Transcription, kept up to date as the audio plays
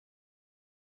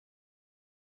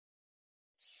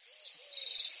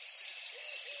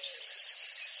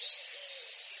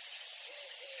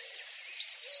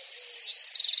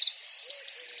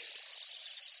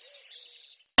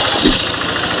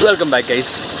Welcome back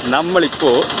guys.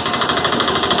 നമ്മളിപ്പോൾ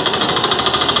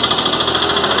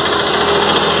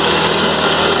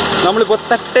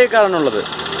തട്ടേക്കാടാണുള്ളത്.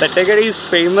 Thattekad is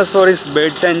famous for his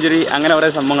bird sanctuary, അങ്ങനെ കുറേ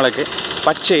സംഭവങ്ങളൊക്കെ.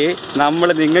 പക്ഷേ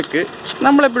നിങ്ങൾക്ക്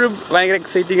നമ്മളെപ്പോഴും ഭയങ്കര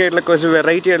എക്സൈറ്റിംഗ് ആയിട്ടുള്ള കുറച്ച്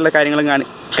വെറൈറ്റി ആയിട്ടുള്ള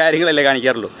കാര്യങ്ങളല്ലേ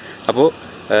കാണിക്കാറുള്ളൂ. അപ്പോൾ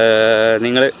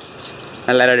നിങ്ങൾ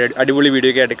നല്ല അടിപൊളി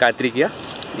വീഡിയോ ഒക്കെ ആയിട്ട് കാത്തിരിക്കുക.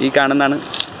 ഈ കാണുന്നതാണ്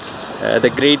ദ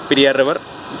ഗ്രേറ്റ് പെരിയാർ റിവർ.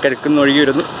 കിഴക്കുന്ന ഒഴുകി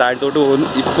വരുന്നു, താഴത്തോട്ട് പോകുന്നു.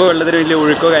 ഇപ്പോൾ വെള്ളത്തിന് വലിയ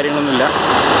ഒഴുക്കോ കാര്യങ്ങളൊന്നുമില്ല.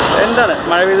 എന്താണ്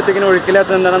മഴ പെയ്തിട്ട് ഇങ്ങനെ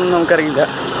ഒഴുക്കില്ലാത്തത് എന്താണെന്ന് നമുക്കറിയില്ല.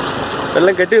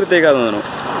 വെള്ളം കെട്ടി നിർത്തിയേക്കാന്ന് തോന്നുന്നു,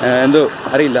 എന്തോ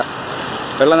അറിയില്ല.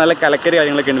 വെള്ളം നല്ല കലക്കരി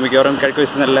കാര്യങ്ങളൊക്കെ ഉണ്ട്. മിക്കവാറും കിഴക്ക്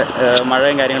വശത്ത് നല്ല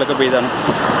മഴയും കാര്യങ്ങളൊക്കെ പെയ്താണ്.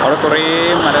 അവിടെ കുറേ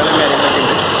മലകളും കാര്യങ്ങളൊക്കെ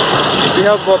ഉണ്ട്. If you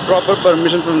have proper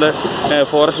permission from the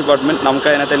forest department നമുക്ക്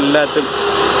അതിനകത്ത് എല്ലാത്തും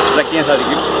ട്രക്ക് ചെയ്യാൻ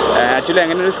സാധിക്കും. ആക്ച്വലി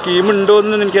അങ്ങനെ ഒരു സ്കീം ഉണ്ടോ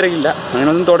എന്നൊന്നും എനിക്കറിയില്ല. അങ്ങനെ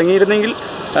ഒന്നും തുടങ്ങിയിരുന്നെങ്കിൽ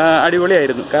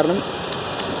അടിപൊളിയായിരുന്നു. കാരണം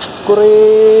കുറേ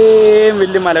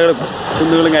വലിയ മലകളും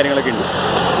കുന്നുകളും കാര്യങ്ങളൊക്കെ ഉണ്ട്.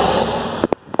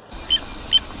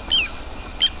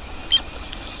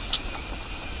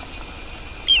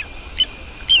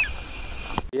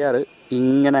 പെരിയാർ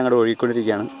ഇങ്ങനെ അങ്ങോട്ട്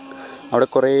ഒഴുകിക്കൊണ്ടിരിക്കുകയാണ്. അവിടെ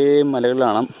കുറേ മലകൾ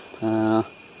കാണാം.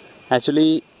 ആക്ച്വലി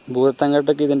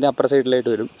ഭൂതത്തങ്ങോട്ടൊക്കെ ഇതിൻ്റെ അപ്പുറ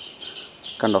സൈഡിലായിട്ട് വരും.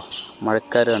 കണ്ടോ,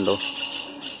 മഴക്കാർ കണ്ടോ,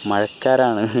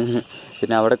 മഴക്കാരാണ്.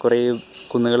 പിന്നെ അവിടെ കുറേ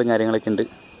കുന്നുകളും കാര്യങ്ങളൊക്കെ ഉണ്ട്.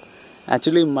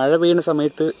 ആക്ച്വലി മഴ പെയ്യുന്ന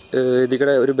സമയത്ത്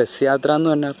ഇതിവിടെ ഒരു ബസ് യാത്ര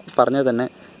എന്ന് പറഞ്ഞാൽ തന്നെ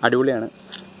അടിപൊളിയാണ്.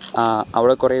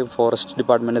 അവിടെ കുറേ ഫോറസ്റ്റ്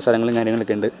ഡിപ്പാർട്ട്മെൻറ്റ് സ്ഥലങ്ങളും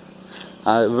കാര്യങ്ങളൊക്കെ ഉണ്ട്.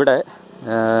 ഇവിടെ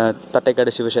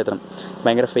തട്ടേക്കാട് ശിവക്ഷേത്രം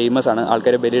ഭയങ്കര ഫേമസ് ആണ്.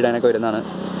 ആൾക്കാർ ബലിയിടാനൊക്കെ വരുന്നതാണ്.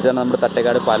 ഇതാണ് നമ്മുടെ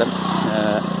തട്ടേക്കാട് പാലം.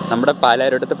 നമ്മുടെ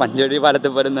പാലാരോടത്ത് പഞ്ചവടി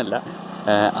പാലത്തെ പോലെ ഒന്നല്ല.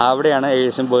 അവിടെയാണ്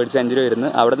ഏകദേശം ബേർഡ് സാഞ്ചുറി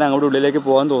വരുന്നത്. അവിടെ നിന്ന് അങ്ങോട്ട് ഉള്ളിലേക്ക്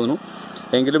പോകാൻ തോന്നുന്നു.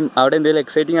 എങ്കിലും അവിടെ എന്തെങ്കിലും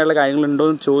എക്സൈറ്റിംഗ് ആയിട്ടുള്ള കാര്യങ്ങളുണ്ടോ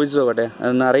എന്ന് ചോദിച്ചു നോക്കട്ടെ,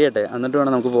 അതൊന്ന് അറിയട്ടെ, എന്നിട്ട്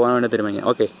വേണം നമുക്ക് പോകാൻ വേണ്ടി തീരുമാനിക്കാം.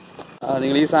 ഓക്കെ,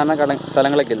 നിങ്ങൾ ഈ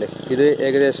സ്ഥലങ്ങളൊക്കെ അല്ലേ, ഇത്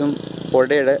ഏകദേശം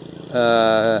പുഴയുടെ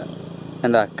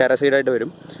കര സൈഡായിട്ട് വരും.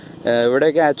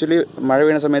 ഇവിടെയൊക്കെ ആക്ച്വലി മഴ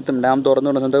വീണ സമയത്തും ഡാം തുറന്നു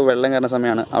വിടുന്ന സമയത്ത് വെള്ളം കയറുന്ന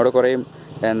സമയമാണ്. അവിടെ കുറേ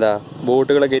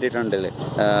ബോട്ടുകളൊക്കെ കയറ്റിയിട്ടുണ്ടല്ലേ.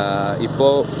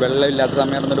 ഇപ്പോൾ വെള്ളമില്ലാത്ത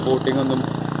സമയമാണെന്നൊരു ബോട്ടിങ്ങൊന്നും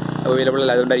അവൈലബിൾ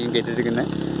അല്ല, അതുകൊണ്ടായിരിക്കും കയറ്റിയിരിക്കുന്നത്.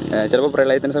 ചിലപ്പോൾ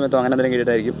പ്രളയത്തിൻ്റെ സമയത്തോ അങ്ങനെ എന്തെങ്കിലും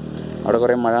കയറ്റിയിട്ടായിരിക്കും. അവിടെ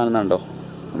കുറേ മഴ കാണുന്നുണ്ടോ,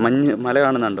 മല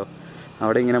കാണുന്നുണ്ടോ,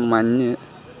 അവിടെ ഇങ്ങനെ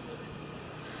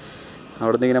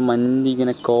അവിടുന്ന് ഇങ്ങനെ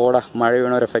ഇങ്ങനെ കോട മഴ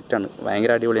വീണ ഒരു എഫക്റ്റാണ്.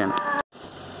 ഭയങ്കര അടിപൊളിയാണ്.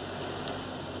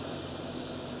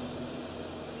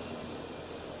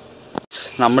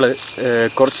 നമ്മൾ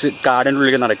കുറച്ച് കാടിൻ്റെ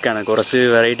ഉള്ളിൽ നടക്കുകയാണ്. കുറച്ച്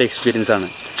വെറൈറ്റി എക്സ്പീരിയൻസ് ആണ്.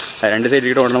 രണ്ട്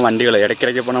സൈഡിലേക്ക് ഓടുന്ന വണ്ടികൾ,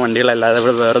 ഇടയ്ക്കിടയ്ക്ക് പോകുന്ന വണ്ടികളല്ലാതെ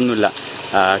ഇവിടെ വേറൊന്നുമില്ല.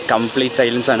 കംപ്ലീറ്റ്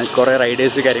സൈലൻസ് ആണ്. കുറേ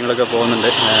റൈഡേഴ്സ് കാര്യങ്ങളൊക്കെ പോകുന്നുണ്ട്.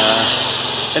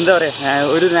 എന്താ പറയുക,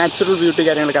 ഒരു നാച്ചുറൽ ബ്യൂട്ടി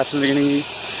കാര്യങ്ങളൊക്കെ ആസ്വദിക്കണമെങ്കിൽ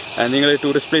നിങ്ങൾ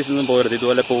ടൂറിസ്റ്റ് പ്ലേസിൽ നിന്നും പോകരുത്.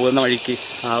 ഇതുപോലെ പോകുന്ന വഴിക്ക്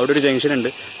അവിടെ ഒരു ജംഗ്ഷൻ ഉണ്ട്.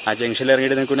 ആ ജംഗ്ഷനിൽ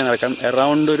ഇറങ്ങിയിട്ട് നിങ്ങൾക്ക് വേണ്ടി നടക്കാം.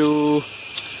 അറൗണ്ട് ഒരു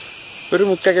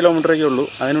 30 കിലോമീറ്ററൊക്കെ ഉള്ളൂ.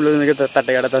 അതിനുള്ളിൽ നിങ്ങൾക്ക്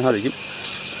തട്ടേക്കാട് എത്താൻ സാധിക്കും.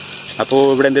 അപ്പോൾ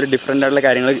ഇവിടെ എന്തെങ്കിലും ഡിഫറെൻ്റ് ആയിട്ടുള്ള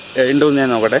കാര്യങ്ങൾ ഉണ്ടോ എന്ന് ഞാൻ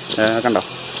നോക്കട്ടെ. കണ്ടോ,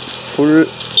 ഫുൾ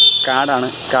കാടാണ്.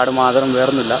 കാട് മാത്രം,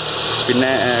 വേറൊന്നുമില്ല.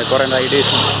 പിന്നെ കുറേ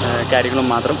റൈഡേഴ്സും കാര്യങ്ങളും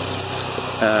മാത്രം.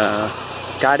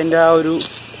 കാടിൻ്റെ ആ ഒരു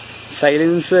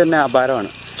സൈലൻസ് തന്നെ അപാരമാണ്.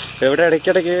 ഇവിടെ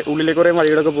ഇടയ്ക്കിടയ്ക്ക് ഉള്ളിലേക്ക് കുറേ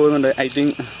വഴികളൊക്കെ പോകുന്നുണ്ട്. ഐ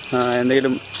തിങ്ക്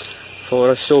എന്തെങ്കിലും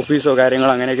ഫോറസ്റ്റ് ഓഫീസോ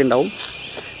കാര്യങ്ങളോ അങ്ങനെയൊക്കെ ഉണ്ടാവും.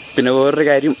 പിന്നെ വേറൊരു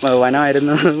കാര്യം,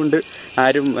 വനമായിരുന്നത് കൊണ്ട്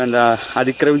ആരും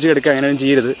അതിക്രമിച്ച് കിടക്കുക അങ്ങനെയൊന്നും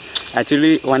ചെയ്യരുത്.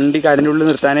 ആക്ച്വലി വണ്ടി കാടിൻ്റെ ഉള്ളിൽ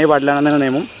നിർത്താനേ പാടില്ലാന്നാണ്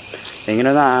നിയമം.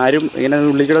 എങ്ങനെയൊന്നും ആരും ഇങ്ങനെ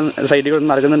ഉള്ളിൽ സൈഡിൽ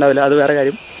നടക്കുന്നുണ്ടാവില്ല, അത് വേറെ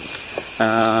കാര്യം.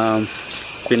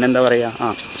 പിന്നെന്താ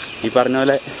പറയുക, ഈ പറഞ്ഞ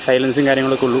പോലെ സൈലൻസും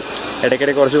കാര്യങ്ങളൊക്കെ ഉള്ളൂ.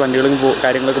 ഇടയ്ക്കിടയ്ക്ക് കുറച്ച് വണ്ടികളും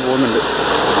കാര്യങ്ങളൊക്കെ പോകുന്നുണ്ട്.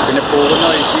 പിന്നെ പോകുന്ന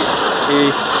വഴിക്ക്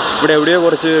ഇവിടെ എവിടെയോ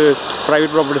കുറച്ച്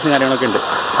പ്രൈവറ്റ് പ്രോപ്പർട്ടീസും കാര്യങ്ങളൊക്കെ ഉണ്ട്.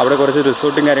 അവിടെ കുറച്ച്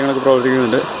റിസോർട്ടും കാര്യങ്ങളൊക്കെ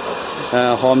പ്രവർത്തിക്കുന്നുണ്ട്,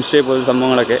 ഹോം സ്റ്റേ പോലുള്ള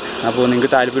സംഭവങ്ങളൊക്കെ. അപ്പോൾ നിങ്ങൾക്ക്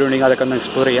താല്പര്യമുണ്ടെങ്കിൽ അതൊക്കെ ഒന്ന്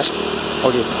എക്സ്പ്ലോർ ചെയ്യാം.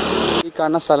 ഓക്കെ, ഈ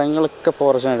കാണുന്ന സ്ഥലങ്ങളൊക്കെ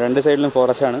ഫോറസ്റ്റാണ്. രണ്ട് സൈഡിലും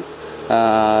ഫോറസ്റ്റാണ്.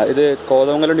 ഇത്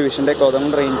കോതമംഗലം ഡിവിഷൻ്റെ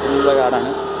കോതമംഗലം റേഞ്ചിലുള്ള കാടാണ്.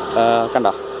 കണ്ട,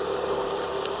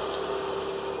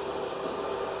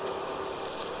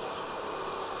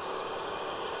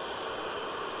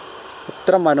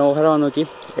 എത്ര മനോഹരമാണെന്ന് നോക്കി.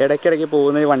 ഇടയ്ക്കിടയ്ക്ക്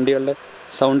പോകുന്ന ഈ വണ്ടികളുടെ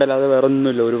സൗണ്ട് അല്ലാതെ വേറെ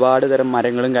ഒന്നുമില്ല. ഒരുപാട് തരം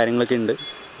മരങ്ങളും കാര്യങ്ങളൊക്കെ ഉണ്ട്.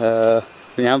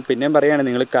 ഞാൻ പിന്നെയും പറയുകയാണ്,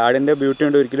 നിങ്ങൾ കാടിൻ്റെ ബ്യൂട്ടി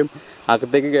കൊണ്ട് ഒരിക്കലും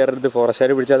അകത്തേക്ക് കയറരുത്.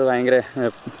 ഫോറസ്റ്റുകാർ പിടിച്ചാൽ അത് ഭയങ്കര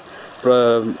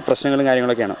പ്രശ്നങ്ങളും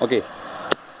കാര്യങ്ങളൊക്കെയാണ്. ഓക്കെ,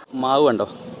 മാവ് കണ്ടോ,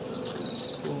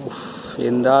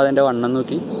 എന്താ അതിൻ്റെ വണ്ണം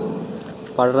നോക്കി,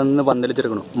 പടർന്ന്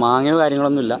പന്തലിച്ചെടുക്കണു. മാങ്ങയോ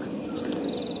കാര്യങ്ങളൊന്നുമില്ല.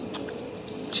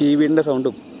 ചീവീടിൻ്റെ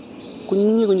സൗണ്ടും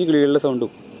കുഞ്ഞു കുഞ്ഞു കിളികളുടെ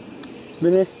സൗണ്ടും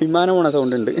പിന്നെ വിമാനം പോണ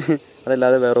സൗണ്ട് ഉണ്ട്.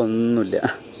 അതല്ലാതെ വേറെ ഒന്നുമില്ല.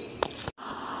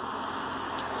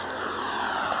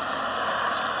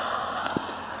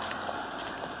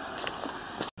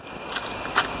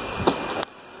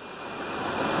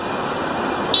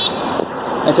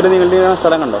 ആക്ച്വലി നിങ്ങളുടെ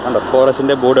സ്ഥലം കണ്ടോ,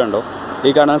 ഫോറസ്റ്റിൻ്റെ ബോർഡ് കണ്ടോ. ഈ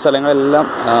കാണുന്ന സ്ഥലങ്ങളെല്ലാം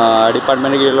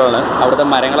ഡിപ്പാർട്ട്മെൻറ്റ് കീഴിലാണ്. അവിടുത്തെ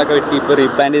മരങ്ങളൊക്കെ വെട്ടി ഇപ്പോൾ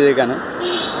റീപ്ലാന്റ് ചെയ്തേക്കാണ്.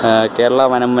 കേരള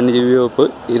വനം വന്യജീവി വകുപ്പ്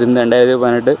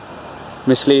 2018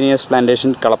 മിസ്ലീനിയസ്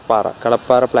പ്ലാന്റേഷൻ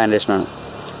കളപ്പാറ പ്ലാന്റേഷനാണ്.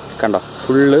 കണ്ടോ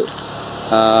ഫുള്ള്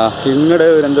ഇങ്ങോട്ട്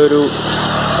എന്തോ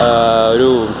ഒരു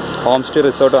ഹോം സ്റ്റേ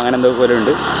റിസോർട്ടോ അങ്ങനെ എന്തോ പോലെ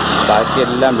ഉണ്ട്.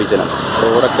 ബാക്കിയെല്ലാം വിജനം,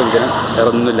 റോഡൊക്കെ വിജനം,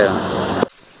 വേറൊന്നുമില്ല.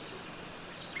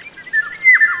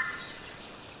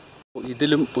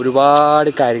 ഇതിലും ഒരുപാട്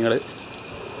കാര്യങ്ങൾ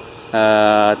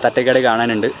തട്ടേക്കാട്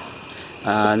കാണാനുണ്ട്.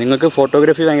 നിങ്ങൾക്ക്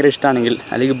ഫോട്ടോഗ്രാഫി ഭയങ്കര ഇഷ്ടമാണെങ്കിൽ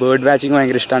അല്ലെങ്കിൽ ബേർഡ് വാച്ചിങ്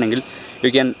ഭയങ്കര ഇഷ്ടമാണെങ്കിൽ you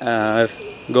can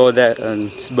go the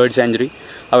bird sanctuary.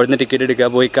 അവിടുന്ന് ടിക്കറ്റ് എടുക്കുക,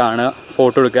 പോയി കാണുക,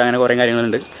 ഫോട്ടോ എടുക്കുക, അങ്ങനെ കുറേ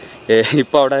കാര്യങ്ങളുണ്ട്.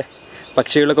 ഇപ്പോൾ അവിടെ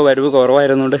പക്ഷികളൊക്കെ വരവ്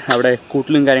കുറവായിരുന്നുകൊണ്ട് അവിടെ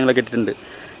കൂട്ടിലും കാര്യങ്ങളൊക്കെ ഇട്ടിട്ടുണ്ട്.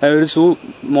 ഒരു സൂ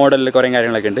മോഡലിൽ കുറേ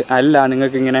കാര്യങ്ങളൊക്കെ ഉണ്ട്. അല്ല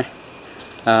നിങ്ങൾക്കിങ്ങനെ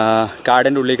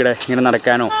കാടിൻ്റെ ഉള്ളിൽ കൂടെ ഇങ്ങനെ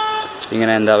നടക്കാനോ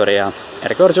ഇങ്ങനെ എന്താ പറയുക,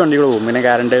 ഇടയ്ക്ക് കുറച്ച് വണ്ടികൾ പോകും. പിന്നെ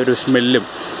കാടിൻ്റെ ഒരു സ്മെല്ലും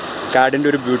കാടിൻ്റെ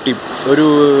ഒരു ബ്യൂട്ടിയും ഒരു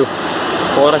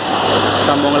ഫോറസ്റ്റ്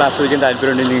സംഭവങ്ങൾ ആസ്വദിക്കാൻ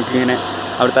താല്പര്യമുണ്ടെങ്കിൽ നിങ്ങൾക്ക് ഇങ്ങനെ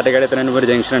അവിടെ തട്ടേക്കാട് എത്തുന്നതിന് ഒരു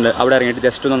ജംഗ്ഷൻ ഉണ്ട്, അവിടെ ഇറങ്ങിയിട്ട്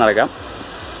ജസ്റ്റ് ഒന്ന് നടക്കാം.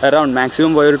 അറൗണ്ട്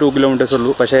മാക്സിമം പോയൊരു 2 കിലോമീറ്റേഴ്സ്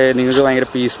ഉള്ളൂ. പക്ഷേ നിങ്ങൾക്ക് ഭയങ്കര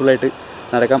പീസ്ഫുള്ളായിട്ട്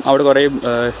നടക്കാം. അവിടെ കുറേ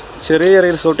ചെറിയ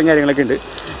റിസോർട്ടും കാര്യങ്ങളൊക്കെ ഉണ്ട്.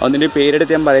 അതിൻ്റെ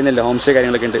പേരെടുത്ത് ഞാൻ പറയുന്നില്ല, ഹോം സ്റ്റേ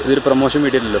കാര്യങ്ങളൊക്കെ ഉണ്ട്. ഇതൊരു പ്രൊമോഷൻ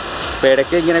വീഡിയോയിലല്ലോ. അപ്പോൾ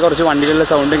ഇടയ്ക്ക് ഇങ്ങനെ കുറച്ച് വണ്ടികളുടെ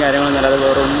സൗണ്ടും കാര്യങ്ങളും അല്ലാതെ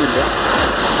വേറെ ഒന്നുമില്ല.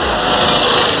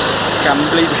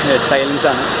 കംപ്ലീറ്റ്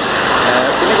സൈലൻസാണ്.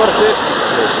 പിന്നെ കുറച്ച്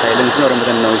സൈലൻസ് എന്ന് പറയുമ്പോൾ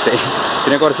തന്നെ നോയ്സായി.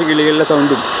 പിന്നെ കുറച്ച് കിളികളുടെ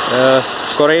സൗണ്ടും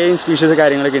കുറേ സ്പീഷീസ്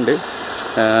കാര്യങ്ങളൊക്കെ ഉണ്ട്.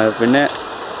 പിന്നെ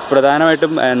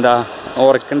പ്രധാനമായിട്ടും എന്താ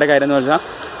ഓർക്കേണ്ട കാര്യം എന്ന് പറഞ്ഞാൽ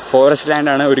ഫോറസ്റ്റ്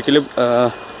ലാൻഡാണ്. ഒരിക്കലും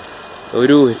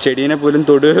ഒരു ചെടീനെ പോലും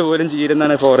തൊടുക പോലും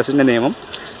ചെയ്യരുതെന്നാണ് ഫോറസ്റ്റിൻ്റെ നിയമം.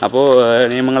 അപ്പോൾ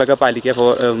നിയമങ്ങളൊക്കെ പാലിക്കുക.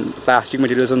 പ്ലാസ്റ്റിക്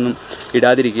മെറ്റീരിയൽസ് ഒന്നും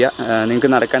ഇടാതിരിക്കുക. നിങ്ങൾക്ക്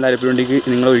നടക്കാൻ താല്പര്യമുണ്ടെങ്കിൽ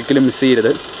നിങ്ങൾ ഒരിക്കലും മിസ്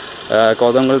ചെയ്യരുത്.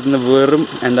 കോതമംഗലത്ത് നിന്ന് വെറും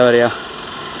എന്താ പറയുക,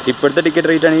 ഇപ്പോഴത്തെ ടിക്കറ്റ്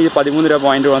റേറ്റ് ആണെങ്കിൽ 13 രൂപ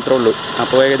പോയിൻ്റ് മാത്രമേ ഉള്ളൂ.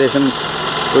 അപ്പോൾ ഏകദേശം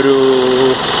ഒരു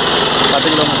 10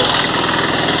 കിലോമീറ്റർ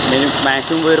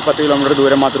മാക്സിമം പോയി ഒരു 10 കിലോമീറ്റർ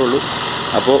ദൂരം മാത്രമേ ഉള്ളൂ.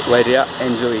 അപ്പോൾ വരിക,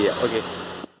 എൻജോയ് ചെയ്യുക. ഓക്കെ.